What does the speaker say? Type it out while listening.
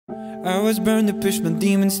I was born to push my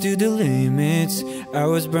demons to the limits. I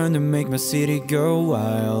was born to make my city go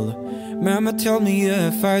wild. Mama told me you're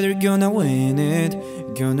a fighter, gonna win it.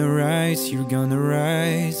 Gonna rise, you're gonna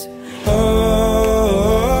rise. Oh,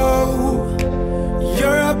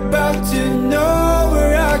 you're about to know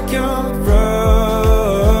where I come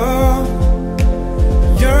from.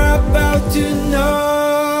 You're about to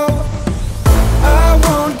know. I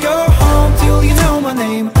won't go home till you know my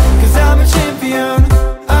name, 'cause I'm a champion.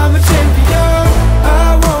 I'm a champion.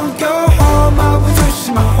 I won't go home, I've been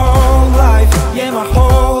pushing my whole life. Yeah, my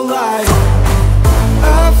whole life.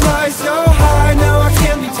 I fly so high, now I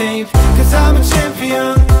can't be tamed, 'cause I'm a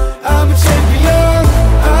champion. I'm a champion.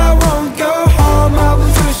 I won't go home, I've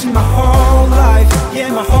been pushing my whole life. Yeah,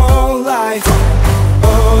 my whole life.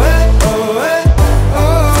 Oh, eh, oh, eh,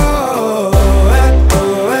 oh, eh,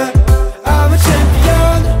 oh, eh. I'm a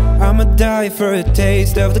champion. I'ma die for a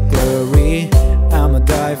taste of the glory. I'ma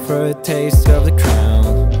die for a taste of the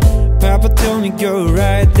crown. Papa told me go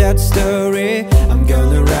write that story. I'm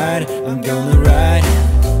gonna ride, I'm gonna ride.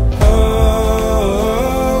 Oh,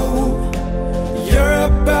 you're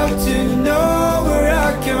about to know where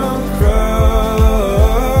I come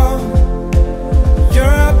from.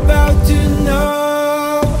 You're about to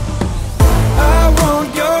know. I won't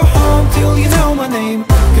go home till you know my name,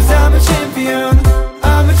 'cause I'm a champion.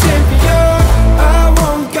 I'm a champion. I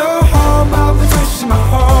won't go home, I've been pushing my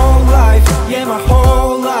whole life. Yeah, my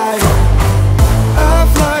whole life. I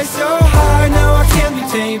fly so high, now I can't be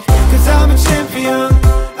tamed, 'cause I'm a champion.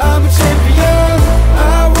 I'm a champion.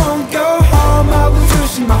 I won't go home, I've been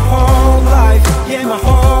pushing my whole life. Yeah, my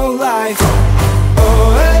whole life.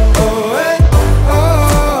 Oh, eh, oh, eh,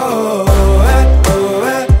 oh, eh,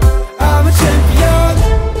 oh, eh. I'm a champion.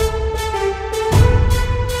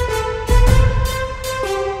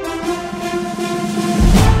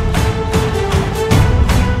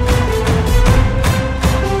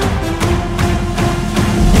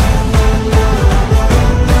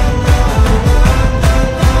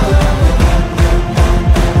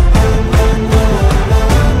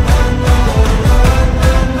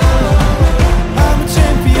 I'm a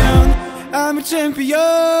champion. I'm a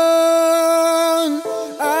champion.